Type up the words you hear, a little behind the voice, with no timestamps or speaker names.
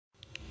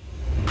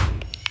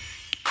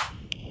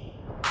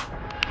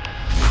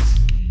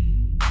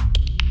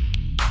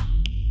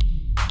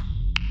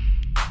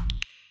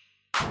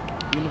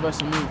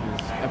Universal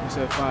Movers,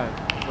 EP.05.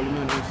 Follow me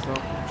on Insta,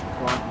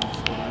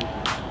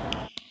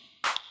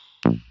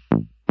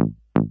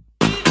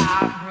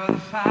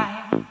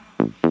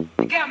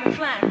 You got me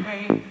flying,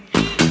 babe.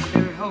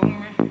 Baby, hold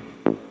me.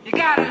 You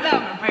gotta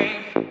love me,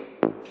 babe.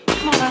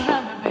 Come on,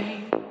 love me,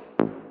 babe.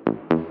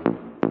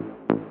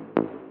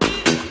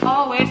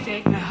 Always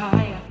take me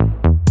higher.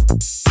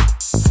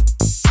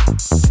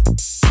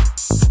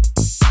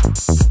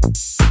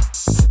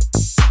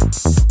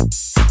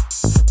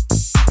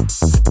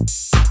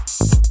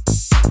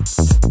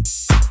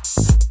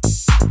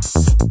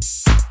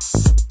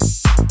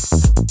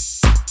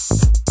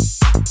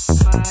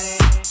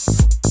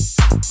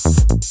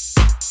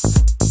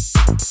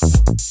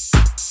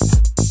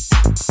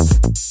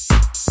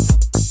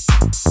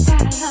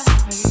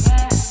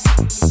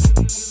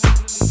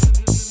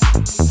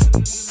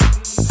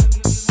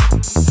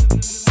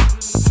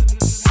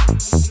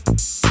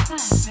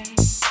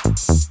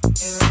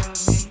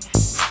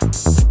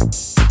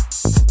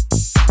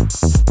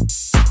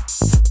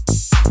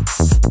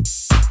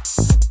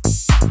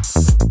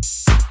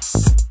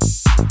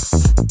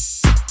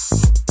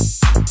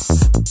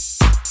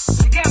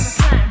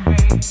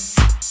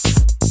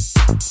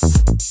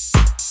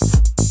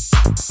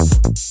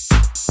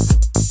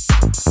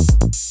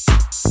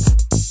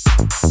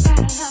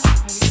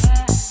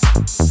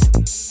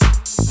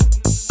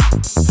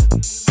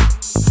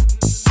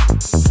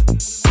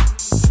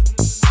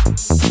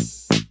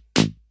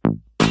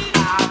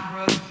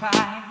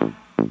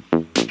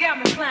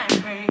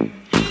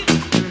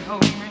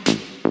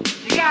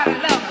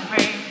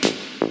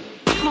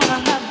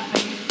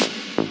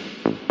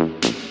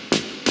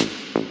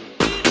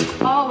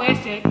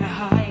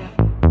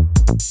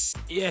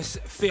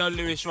 Theo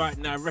Lewis right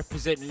now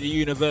representing the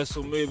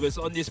Universal Movers.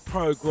 On this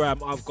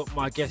program I've got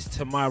my guest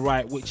to my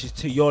right, which is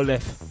to your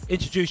left.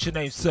 Introduce your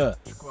name, sir.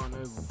 Jaquan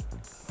Oval.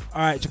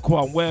 Alright,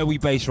 Jaquan, where are we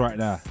based right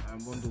now?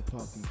 Wandle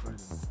Park in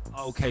Croydon.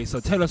 Okay, so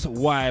tell us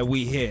why are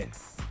we here?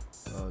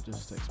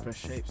 Just to express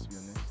shapes, to be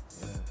honest.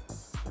 Yeah,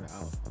 get it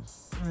out.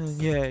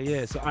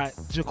 Yeah. So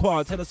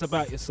Jaquan, tell us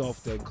about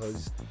yourself then,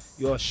 because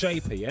you're a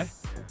shaper, yeah?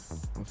 Yeah.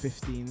 I'm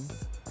 15,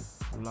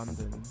 from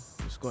London.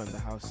 Just got in the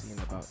house scene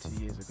about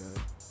 2 years ago.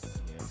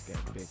 Yeah, it's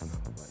getting big now,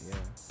 but yeah,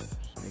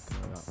 just making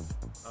it up.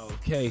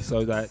 Okay,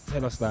 so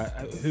tell us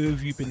who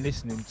have you been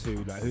listening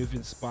to? Like, who have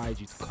inspired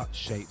you to cut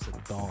shapes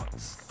and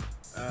dance?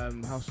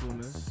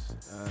 Housewarmers,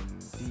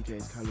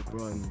 DJs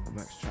Calibron,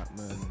 Max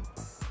Chapman,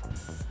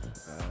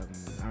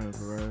 Aaron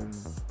Verone,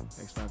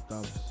 X5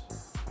 Dubs.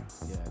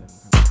 Yeah, them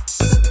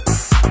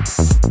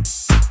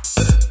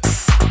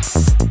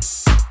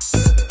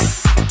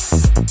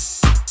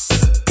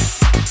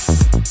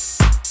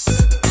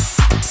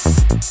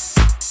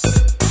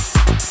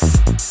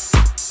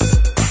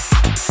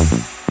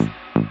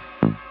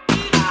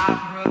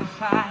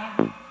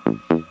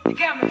You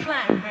got me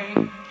flying,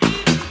 babe.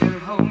 Baby,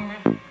 hold me.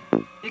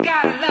 You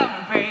gotta love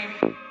me, babe.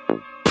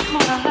 Come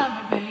on,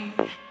 love me,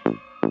 babe.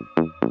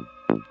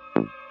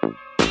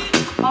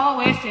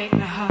 Always take me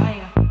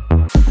higher.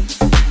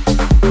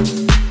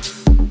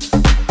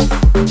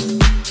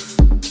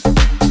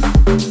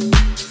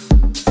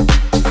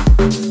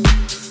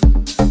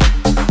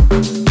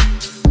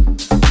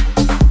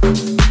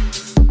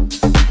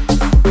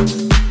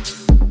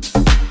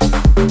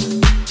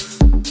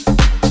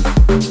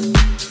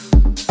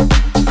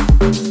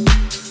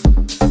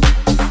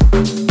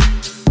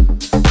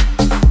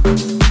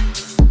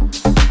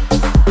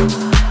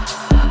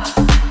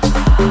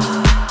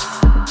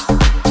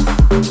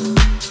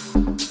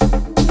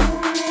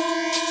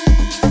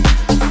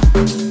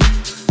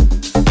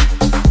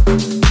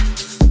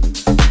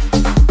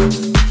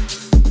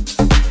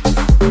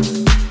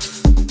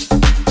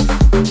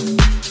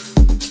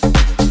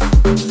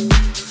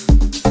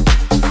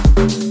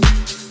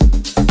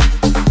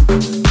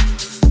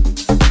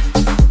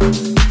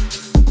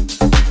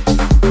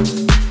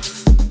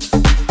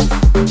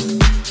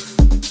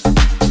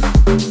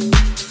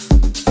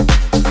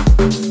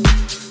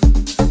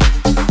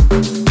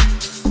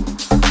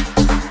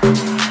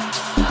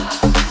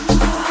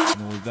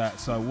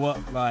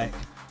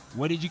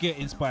 Where did you get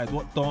inspired?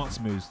 What dance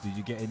moves? Did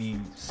you get any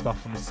stuff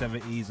from the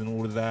 70s and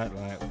all of that?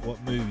 Like, what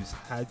moves?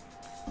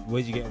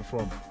 Where'd you get them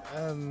from?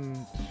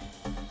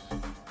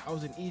 I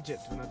was in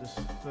Egypt when I just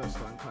first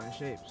started cutting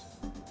shapes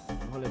on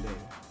holiday,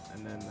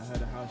 and then I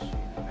heard a house tune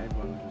and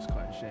everyone was just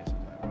cutting shapes. I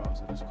was like, right,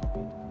 so I just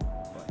copied.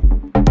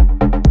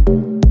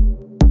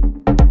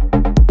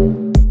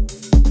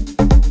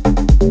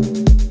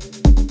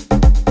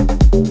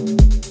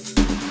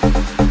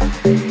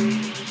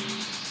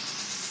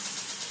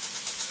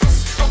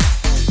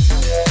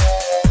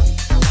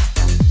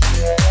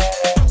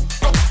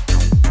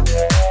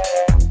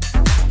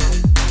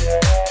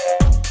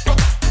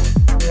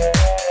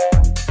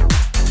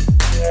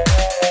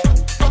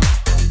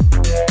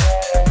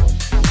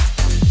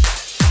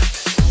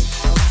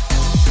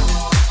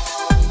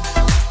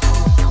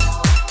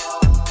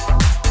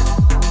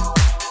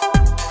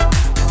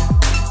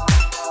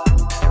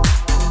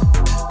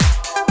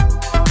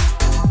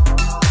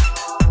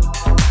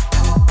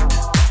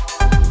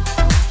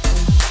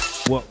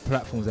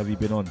 platforms have you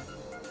been on?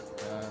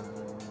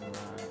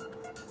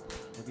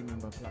 What do you mean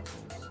by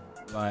platforms?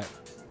 Like,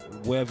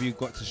 where have you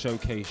got to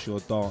showcase your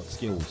dance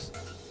skills?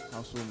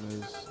 House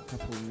warmers, a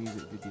couple of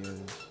music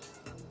videos,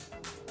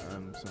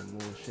 some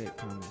more shape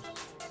cams.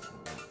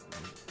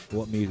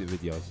 What music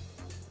videos?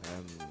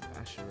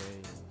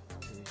 Asheray,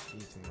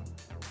 Eating.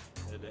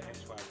 The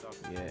X5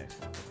 Yeah.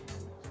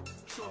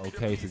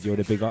 Okay, so you're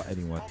the big up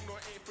anyone?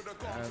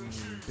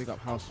 Big up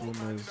house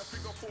warmers.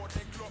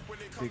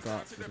 Big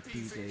up the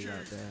DJ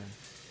out there.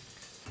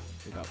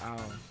 Big up Al.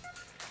 Yeah.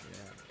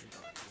 Big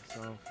up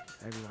yourself.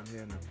 Everyone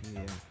here in the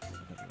community.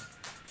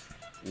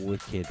 Yeah.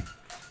 Wicked.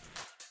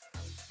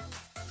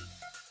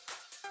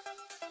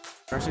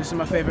 So this is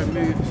my favourite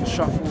move, it's a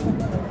shuffle.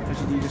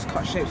 As you do, just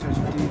cut shapes as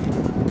you do. I'm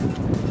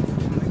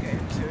gonna get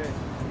into it.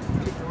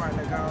 Kick the right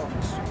leg out,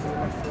 swing the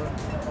left foot.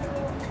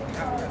 Kick it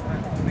out like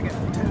that. I'm gonna get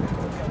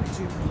technical, get on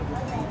 2 with your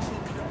feet.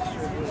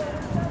 Swivel.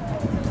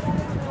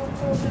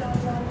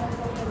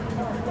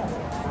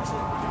 That's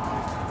it.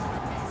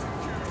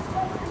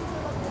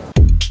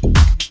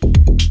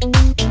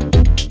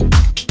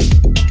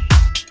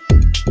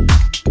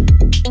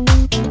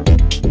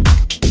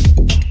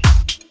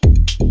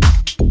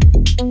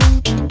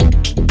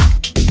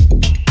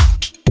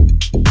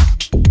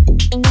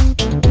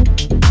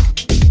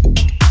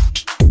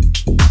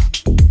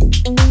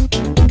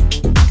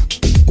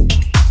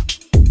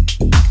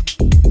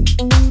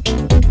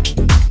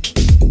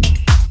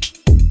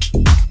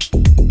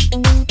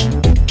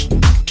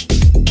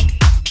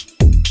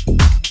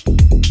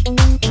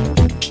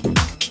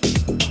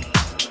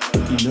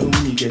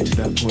 Get to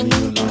that point in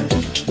your life,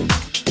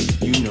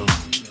 you know,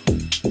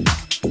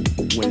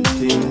 when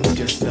things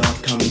just start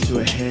coming to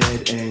a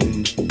head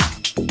and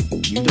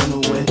you don't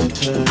know where to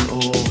turn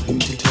or who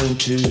to turn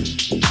to.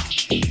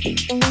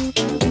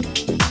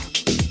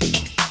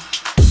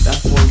 That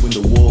point when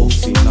the walls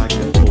seem like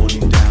they're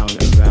falling down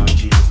around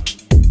you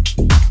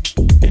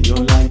and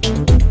you're like,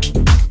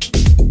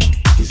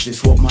 is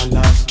this what my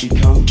life's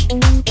become?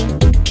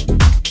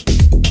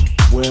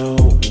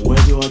 Well,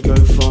 where do I go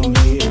from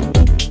here?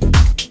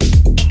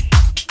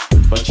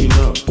 But you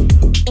know,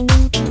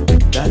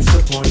 that's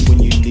the point when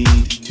you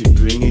need to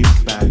bring it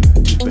back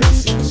to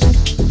basics.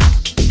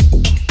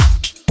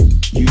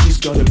 You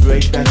just gotta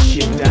break that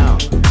shit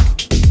down.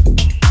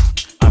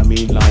 I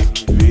mean, like,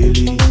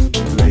 really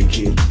break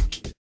it